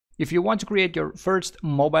If you want to create your first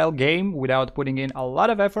mobile game without putting in a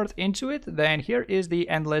lot of effort into it, then here is the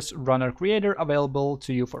Endless Runner Creator available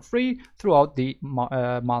to you for free throughout the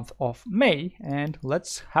month of May. And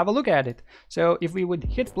let's have a look at it. So if we would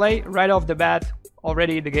hit play right off the bat,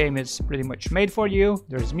 already the game is pretty much made for you.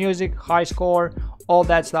 There's music, high score, all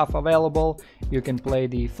that stuff available. You can play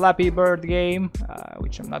the Flappy Bird game,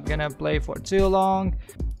 which I'm not gonna play for too long.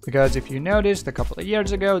 Because if you noticed, a couple of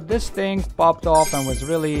years ago, this thing popped off and was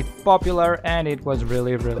really popular, and it was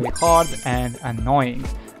really hard and annoying.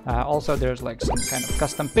 Also, there's like some kind of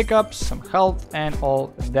custom pickups, some health, and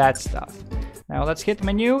all that stuff. Now let's hit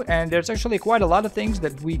menu, and there's actually quite a lot of things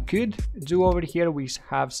that we could do over here. We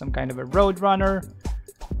have some kind of a road runner,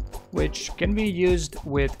 which can be used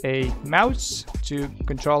with a mouse to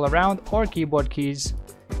control around, or keyboard keys,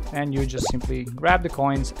 and you just simply grab the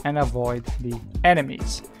coins and avoid the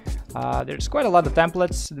enemies. There's quite a lot of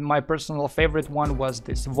templates. My personal favorite one was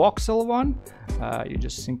this voxel one. You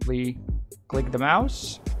just simply click the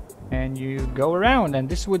mouse and you go around, and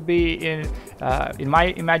this would be in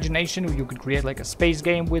my imagination, you could create like a space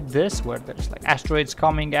game with this, where there's like asteroids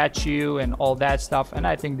coming at you and all that stuff. And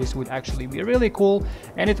I think this would actually be really cool,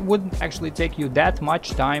 and it wouldn't actually take you that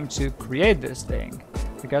much time to create this thing,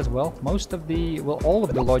 because well, all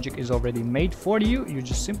of the logic is already made for you. You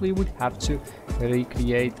just simply would have to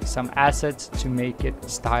recreate some assets to make it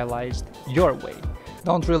stylized your way.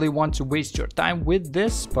 Don't really want to waste your time with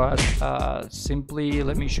this, but simply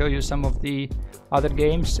let me show you some of the other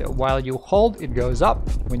games. So while you hold, it goes up.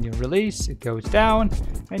 When you release, it goes down,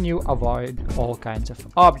 and you avoid all kinds of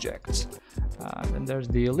objects. Then there's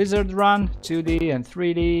the Lizard Run, 2D and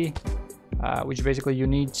 3D. Which basically you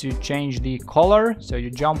need to change the color. So you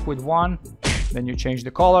jump with one, then you change the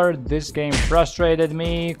color. This game frustrated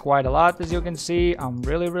me quite a lot, as you can see. I'm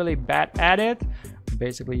really bad at it.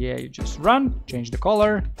 Basically, yeah, you just run, change the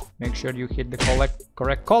color, make sure you hit the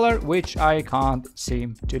correct color, which I can't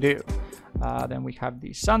seem to do. Then we have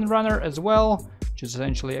the Sun Runner as well, which is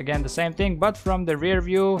essentially again the same thing, but from the rear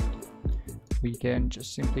view. We can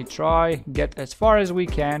just simply get as far as we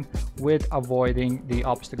can with avoiding the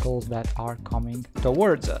obstacles that are coming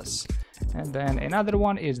towards us. And then another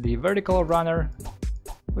one is the Vertical Runner,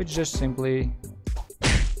 which just simply,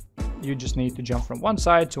 you just need to jump from one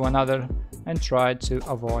side to another and try to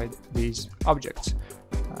avoid these objects.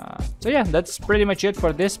 So yeah, that's pretty much it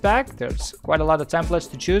for this pack. There's quite a lot of templates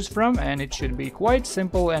to choose from, and it should be quite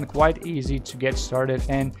simple and quite easy to get started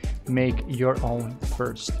and make your own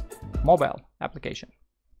first mobile application.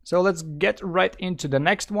 So let's get right into the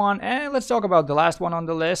next one, and let's talk about the last one on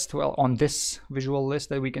the list. Well, on this visual list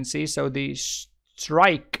that we can see, so the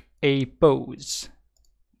Strike a Pose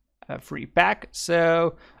free pack.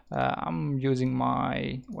 So I'm using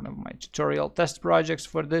one of my tutorial test projects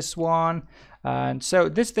for this one, and so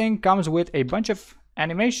this thing comes with a bunch of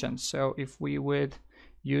animations. So if we would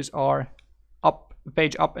use our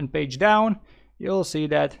page up and page down, you'll see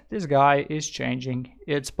that this guy is changing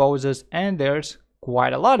its poses, and there's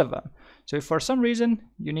quite a lot of them. So if for some reason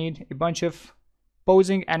you need a bunch of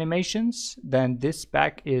posing animations, then this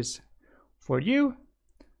pack is for you,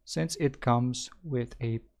 since it comes with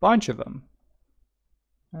a bunch of them.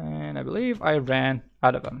 And I believe I ran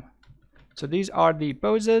out of them. So these are the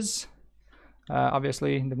poses.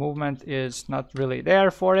 Obviously the movement is not really there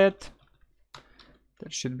for it. There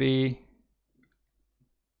should be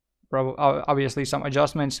obviously some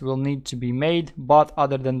adjustments will need to be made, but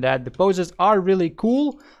other than that, the poses are really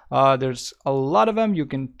cool. There's a lot of them. You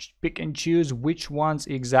can pick and choose which ones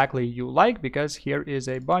exactly you like, because here is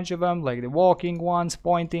a bunch of them, like the walking ones,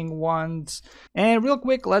 pointing ones. And real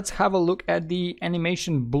quick, let's have a look at the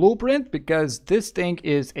animation blueprint, because this thing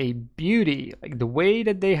is a beauty. Like the way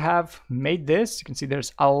that they have made this, you can see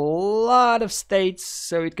there's a lot of states,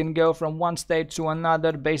 so it can go from one state to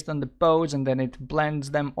another based on the pose, and then it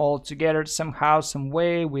blends them all together somehow, some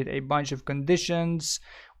way, with a bunch of conditions,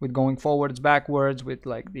 with going forwards, backwards, with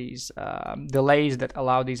like these delays that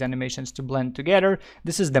allow these animations to blend together.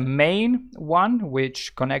 This is the main one,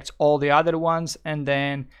 which connects all the other ones, and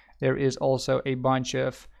then there is also a bunch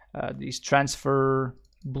of these transfer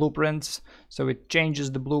blueprints, so it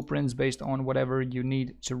changes the blueprints based on whatever you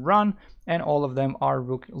need to run, and all of them are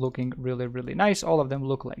looking really nice. All of them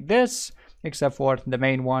look like this, except for the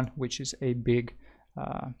main one, which is a big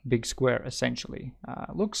square essentially.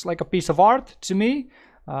 Looks like a piece of art to me.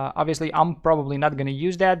 Obviously I'm probably not going to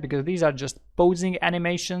use that, because these are just posing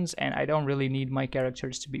animations and I don't really need my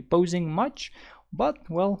characters to be posing much, but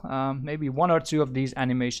well, maybe one or two of these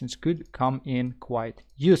animations could come in quite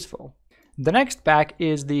useful. The next pack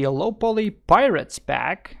is the Low Poly Pirates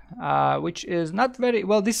pack, which is not very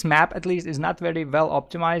well. This map, at least, is not very well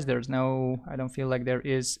optimized. There's no, I don't feel like there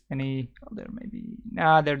is any. Well, there may be.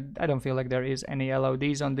 Nah, there. I don't feel like there is any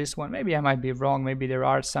LODs on this one. Maybe I might be wrong. Maybe there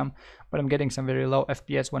are some, but I'm getting some very low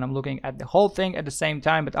FPS when I'm looking at the whole thing at the same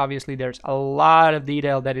time. But obviously, there's a lot of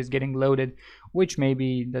detail that is getting loaded, which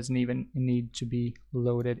maybe doesn't even need to be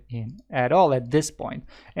loaded in at all at this point.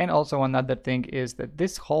 And also another thing is that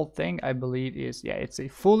this whole thing, I believe, is, yeah, it's a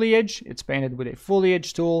foliage. It's painted with a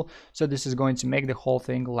foliage tool, so this is going to make the whole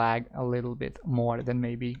thing lag a little bit more than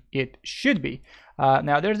maybe it should be.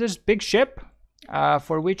 Now there's this big ship,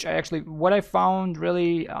 for which what I found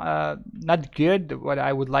really not good, what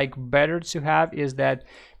I would like better to have is that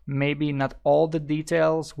maybe not all the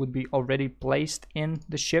details would be already placed in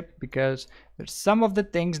the ship, because there's some of the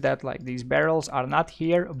things that, like these barrels, are not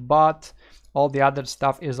here, but all the other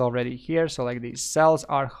stuff is already here. So like these cells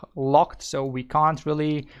are locked, so we can't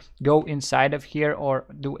really go inside of here or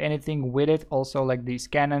do anything with it. Also, like these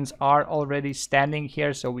cannons are already standing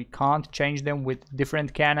here, so we can't change them with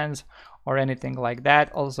different cannons or anything like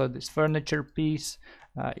that. Also, this furniture piece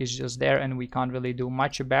is just there and we can't really do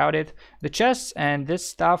much about it. The chests and this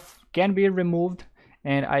stuff can be removed,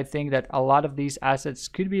 and I think that a lot of these assets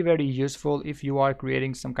could be very useful if you are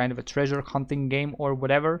creating some kind of a treasure hunting game or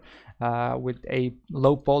whatever, with a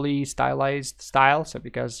low poly stylized style. So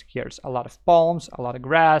because here's a lot of palms, a lot of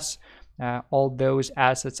grass, all those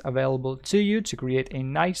assets available to you to create a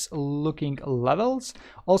nice looking levels.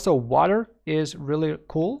 Also, water is really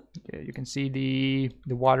cool. You can see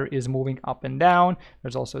the water is moving up and down.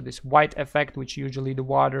 There's also this white effect, which usually the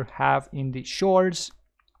water have in the shores.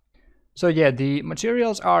 So yeah, the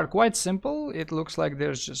materials are quite simple. It looks like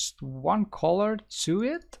there's just one color to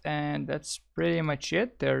it, and that's pretty much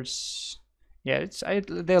it. There's, yeah,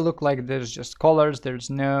 they look like there's just colors. There's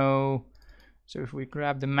no, so if we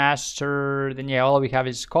grab the master, then yeah, all we have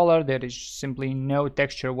is color. There is simply no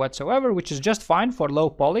texture whatsoever, which is just fine for low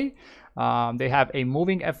poly. They have a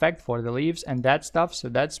moving effect for the leaves and that stuff, so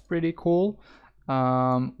that's pretty cool.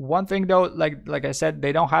 One thing though, like I said,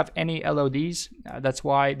 they don't have any LODs. That's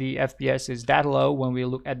why the FPS is that low when we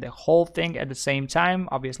look at the whole thing at the same time.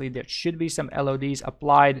 Obviously, there should be some LODs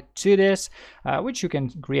applied to this, which you can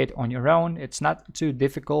create on your own. It's not too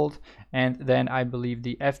difficult, and then I believe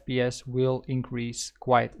the FPS will increase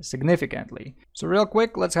quite significantly. So real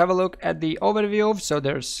quick, let's have a look at the overview. So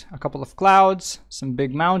there's a couple of clouds, some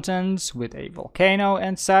big mountains with a volcano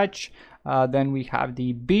and such. Then we have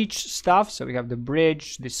the beach stuff, so we have the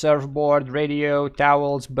bridge, the surfboard, radio,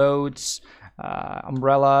 towels, boats,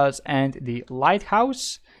 umbrellas, and the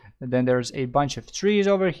lighthouse. And then there's a bunch of trees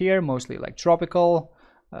over here, mostly like tropical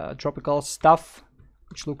stuff,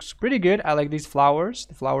 which looks pretty good. I like these flowers.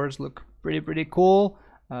 The flowers look pretty cool.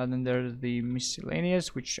 Then there's the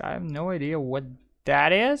miscellaneous, which I have no idea what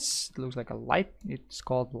that is. It looks like a light. It's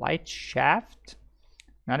called light shaft.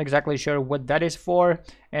 Not exactly sure what that is for.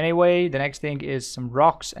 Anyway, the next thing is some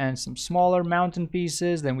rocks and some smaller mountain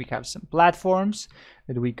pieces. Then we have some platforms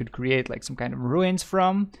that we could create like some kind of ruins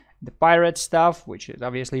from. The pirate stuff, which is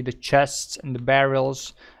obviously the chests and the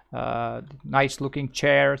barrels. Nice looking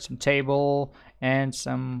chair, some table, and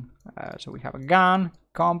some, so we have a gun,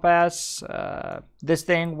 compass, this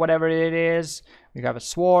thing, whatever it is. We have a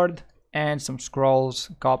sword and some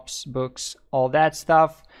scrolls, cups, books, all that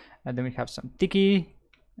stuff. And then we have some tiki.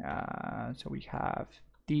 So we have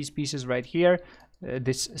these pieces right here.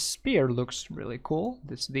 This spear looks really cool.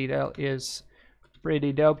 This detail is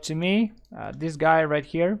pretty dope to me. This guy right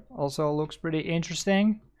here also looks pretty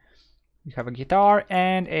interesting. We have a guitar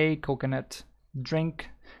and a coconut drink.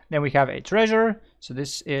 Then we have a treasure. So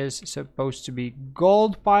this is supposed to be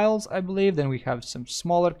gold piles, I believe. Then we have some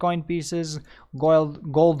smaller coin pieces,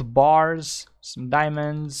 gold bars, some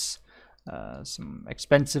diamonds, some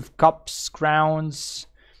expensive cups, crowns,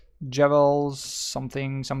 jewels,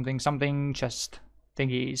 something chest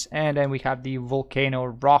thingies. And then we have the volcano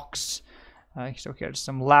rocks. So here's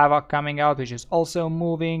some lava coming out, which is also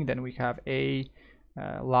moving. Then we have a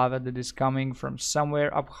lava that is coming from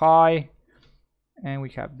somewhere up high, and we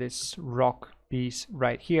have this rock piece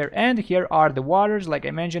right here. And here are the waters. Like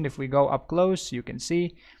I mentioned, if we go up close, you can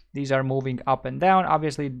see these are moving up and down.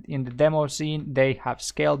 Obviously, in the demo scene, they have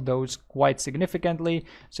scaled those quite significantly,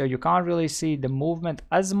 so you can't really see the movement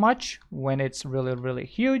as much when it's really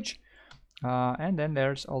huge. And then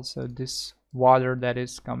there's also this water that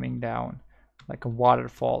is coming down like a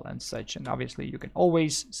waterfall and such. And obviously, you can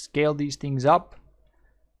always scale these things up,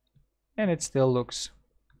 and it still looks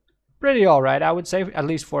pretty alright, I would say, at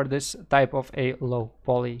least for this type of a low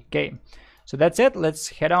poly game. So that's it. Let's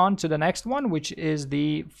head on to the next one, which is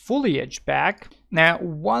the foliage pack. Now,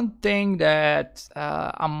 one thing that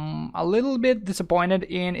I'm a little bit disappointed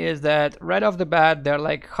in is that right off the bat, they're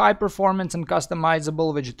like high performance and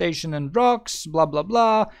customizable vegetation and rocks, blah, blah,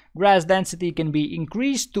 blah. Grass density can be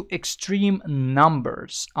increased to extreme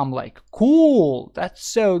numbers. I'm like, cool, that's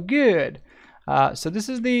so good. So this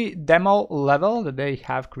is the demo level that they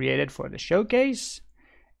have created for the showcase.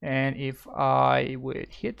 And if I would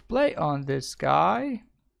hit play on this guy,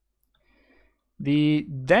 the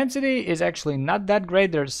density is actually not that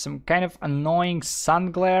great. There's some kind of annoying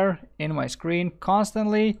sun glare in my screen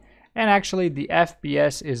constantly. And actually the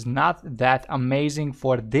FPS is not that amazing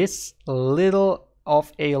for this little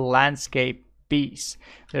of a landscape piece.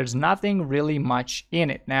 There's nothing really much in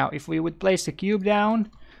it. Now, if we would place the cube down,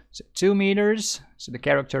 so 2 meters, so the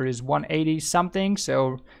character is 180 something.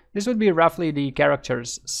 So this would be roughly the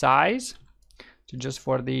character's size. So just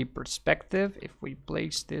for the perspective, if we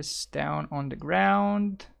place this down on the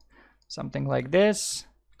ground, something like this.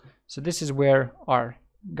 So this is where our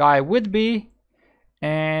guy would be.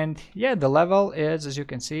 And yeah, the level is, as you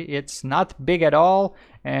can see, it's not big at all.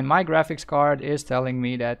 And my graphics card is telling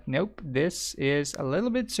me that, nope, this is a little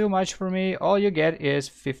bit too much for me. All you get is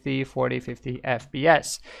 50, 40, 50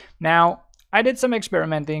 FPS. Now, I did some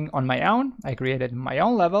experimenting on my own. I created my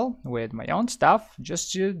own level with my own stuff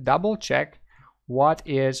just to double check what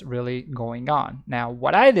is really going on. Now,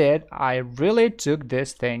 what I did, I really took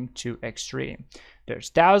this thing to extreme. There's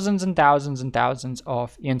thousands and thousands and thousands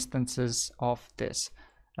of instances of this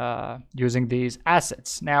using these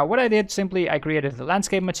assets. Now, what I did, simply I created the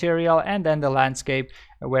landscape material and then the landscape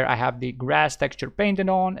where I have the grass texture painted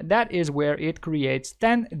on. That is where it creates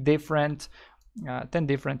 10 different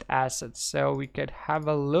assets. So we could have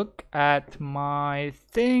a look at my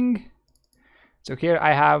thing. So here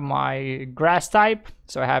I have my grass type.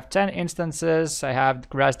 So I have 10 instances. I have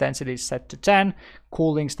grass density set to 10.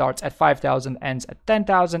 Cooling starts at 5,000, ends at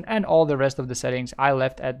 10,000, and all the rest of the settings I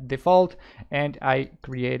left at default. And I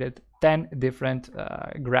created 10 different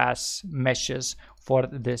grass meshes for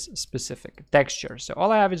this specific texture. So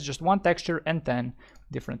all I have is just one texture and 10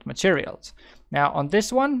 different materials. Now on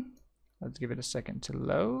this one, let's give it a second to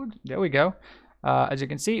load. There we go. As you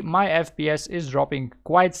can see, my FPS is dropping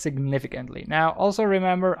quite significantly. Now, also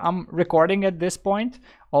remember, I'm recording at this point.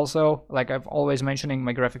 Also, like I've always mentioning,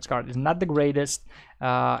 my graphics card is not the greatest.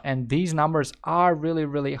 And these numbers are really,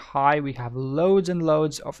 really high. We have loads and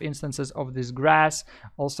loads of instances of this grass.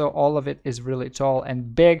 Also, all of it is really tall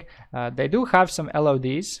and big. They do have some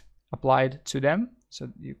LODs applied to them. So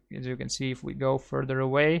as you can see, if we go further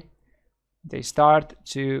away, they start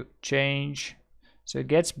to change. So it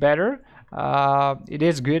gets better. It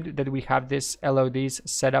is good that we have this LODs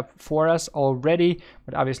set up for us already,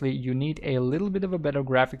 but obviously you need a little bit of a better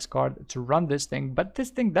graphics card to run this thing. But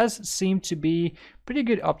this thing does seem to be pretty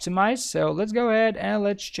good optimized. So let's go ahead and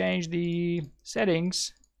let's change the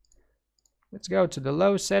settings. Let's go to the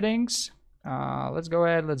low settings. Let's go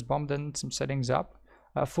ahead, let's bump then some settings up.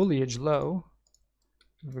 Foliage low.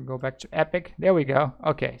 If we go back to epic, there we go.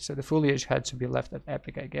 Okay, so the foliage had to be left at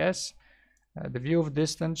epic, I guess. The view of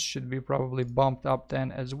distance should be probably bumped up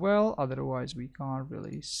then as well, otherwise we can't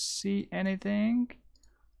really see anything.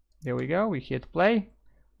 There we go, we hit play.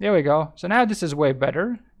 There we go. So now this is way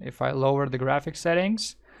better. If I lower the graphics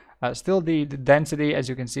settings, still the density, as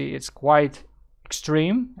you can see, it's quite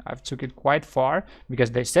extreme. I've took it quite far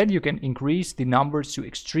because they said you can increase the numbers to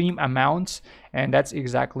extreme amounts, and that's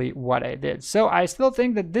exactly what I did. So I still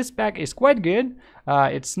think that this pack is quite good.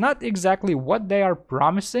 It's not exactly what they are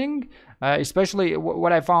promising. Especially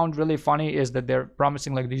what I found really funny is that they're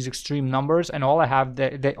promising like these extreme numbers, and all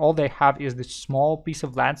they have is this small piece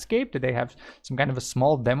of landscape that they have some kind of a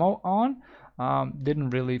small demo on. Didn't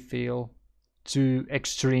really feel too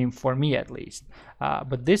extreme for me, at least.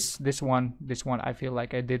 But this one I feel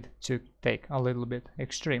like I did to take a little bit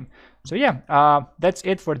extreme. So yeah, that's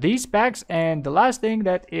it for these packs. And the last thing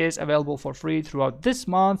that is available for free throughout this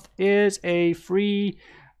month is a free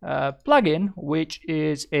plugin, which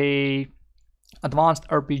is a advanced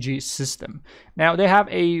RPG system. Now they have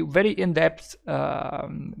a very in-depth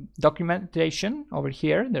documentation over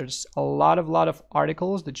here. There's a lot of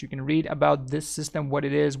articles that you can read about this system, what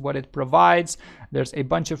it is, what it provides. There's a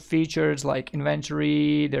bunch of features like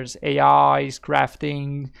inventory, there's AIs,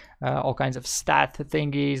 crafting, all kinds of stat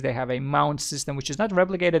thingies. They have a mount system which is not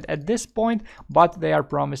replicated at this point, but they are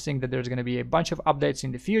promising that there's going to be a bunch of updates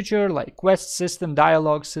in the future, like quest system,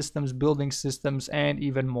 dialogue systems, building systems, and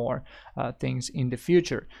even more things in the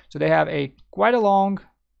future. So they have a quite a long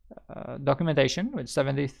documentation with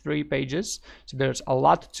 73 pages. So there's a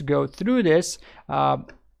lot to go through this.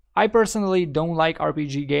 I personally don't like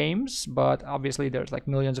RPG games, but obviously there's like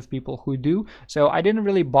millions of people who do. So I didn't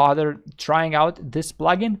really bother trying out this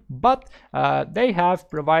plugin, but they have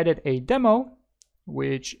provided a demo,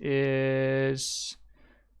 which is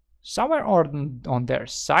somewhere on their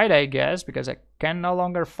site, I guess, because I can no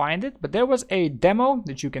longer find it. But there was a demo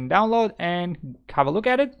that you can download and have a look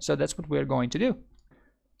at it. So that's what we're going to do.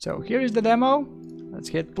 So here is the demo. Let's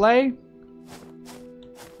hit play.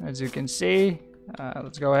 As you can see,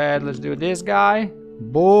 let's go ahead. Let's do this guy.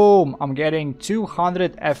 Boom! I'm getting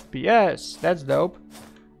 200 FPS. That's dope.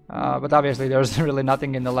 But obviously there's really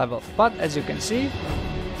nothing in the level. But as you can see,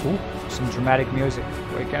 ooh, some dramatic music.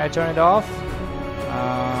 Wait, can I turn it off?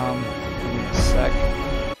 Give me a sec.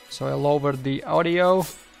 So I lowered the audio.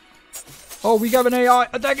 Oh, we got an AI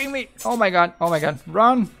attacking me! Oh my god! Oh my god!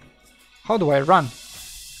 Run! How do I run?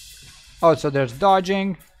 Oh, so there's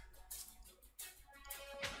dodging.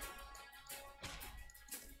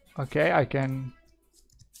 Okay, I can...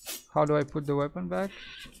 How do I put the weapon back?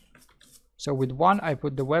 So with 1, I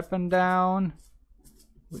put the weapon down.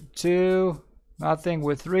 With 2, nothing.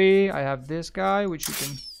 With 3, I have this guy, which you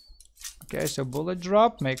can... Okay, so bullet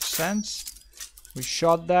drop, makes sense. We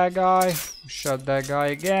shot that guy. We shot that guy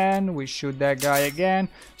again. We shoot that guy again.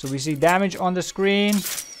 So we see damage on the screen.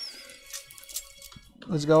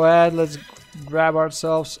 Let's go ahead, let's grab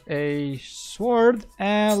ourselves a sword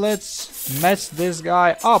and let's mess this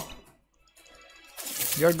guy up.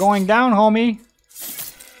 You're going down, homie.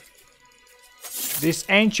 This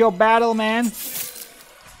ain't your battle, man.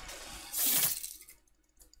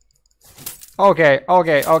 Okay,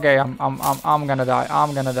 I'm gonna die.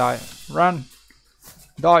 I'm gonna die. Run.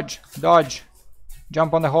 Dodge, dodge.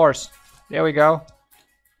 Jump on the horse. There we go.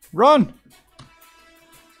 Run.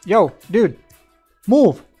 Yo, dude.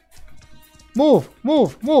 Move! Move!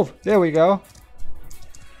 Move! Move! There we go.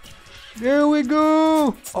 There we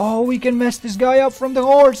go! Oh, we can mess this guy up from the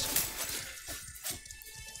horse!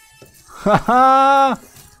 Haha!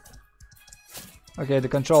 Okay, the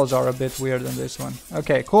controls are a bit weird on this one.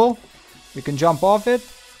 Okay, cool. We can jump off it.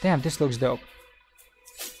 Damn, this looks dope.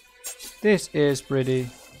 This is pretty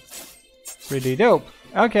dope.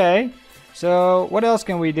 Okay, so what else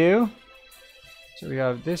can we do? So we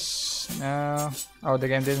have this now. Oh, the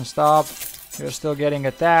game didn't stop. We're still getting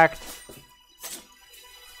attacked.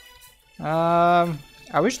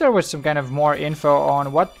 I wish there was some kind of more info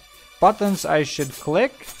on what buttons I should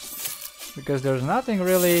click, because there's nothing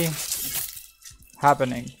really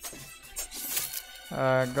happening.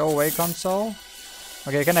 Go away, console.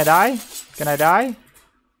 Okay, can I die? Can I die?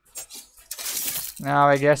 No,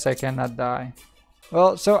 I guess I cannot die.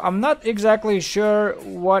 Well, so I'm not exactly sure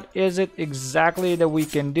what is it exactly that we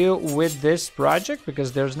can do with this project,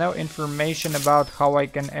 because there's no information about how I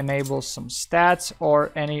can enable some stats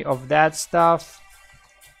or any of that stuff.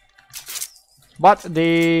 But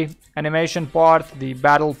the animation part, the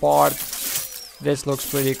battle part, this looks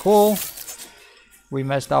pretty cool. We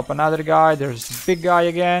messed up another guy. There's a big guy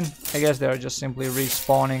again. I guess they're just simply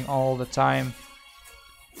respawning all the time.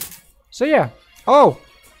 So yeah. Oh!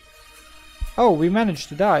 Oh, we managed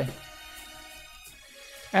to die.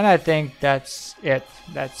 And I think that's it.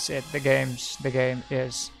 That's it. The game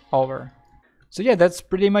is over. So yeah, that's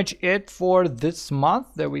pretty much it for this month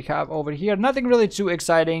that we have over here. Nothing really too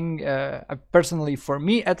exciting, personally for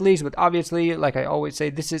me at least, but obviously, like I always say,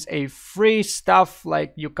 this is a free stuff.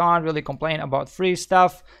 Like, you can't really complain about free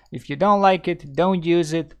stuff. If you don't like it, don't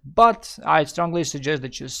use it, but I strongly suggest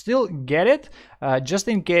that you still get it, just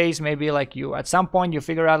in case maybe like you at some point you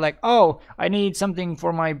figure out like, oh, I need something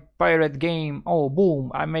for my pirate game. Oh,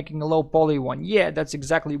 boom, I'm making a low poly one. Yeah, that's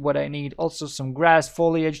exactly what I need. Also, some grass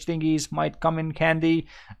foliage thingies might come in handy.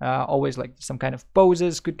 Always like some kind of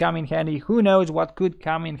poses could come in handy. Who knows what could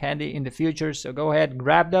come in handy in the future? So go ahead,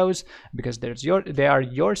 grab those, because they are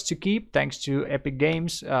yours to keep. Thanks to Epic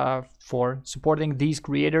Games for supporting these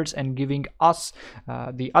creators and giving us,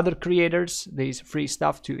 the other creators, these free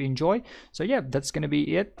stuff to enjoy. So yeah, that's gonna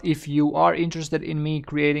be it. If you are interested in me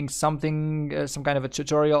creating something, some kind of a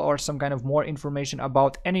tutorial or some kind of more information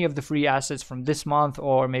about any of the free assets from this month,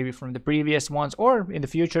 or maybe from the previous ones, or in the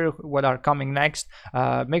future what are coming next,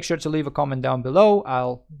 make sure to leave a comment down below.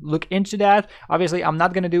 I'll look into that. Obviously, I'm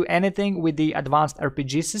not gonna do anything with the advanced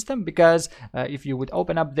RPG system, because if you would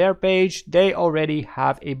open up their page, they already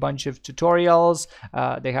have a bunch of tutorials.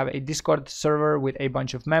 They have a Discord server with a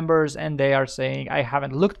bunch of members, and they are saying, I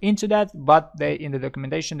haven't looked into that, but they, in the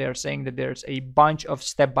documentation, they are saying that there's a bunch of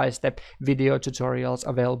step-by-step video tutorials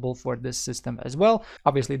available for this system as well.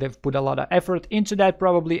 Obviously, they've put a lot of effort into that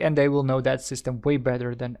probably, and they will know that system way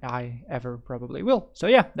better than I ever probably will. So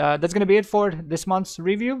yeah, that's gonna be it for this month's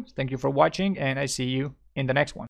review. Thank you for watching, and I see you in the next one.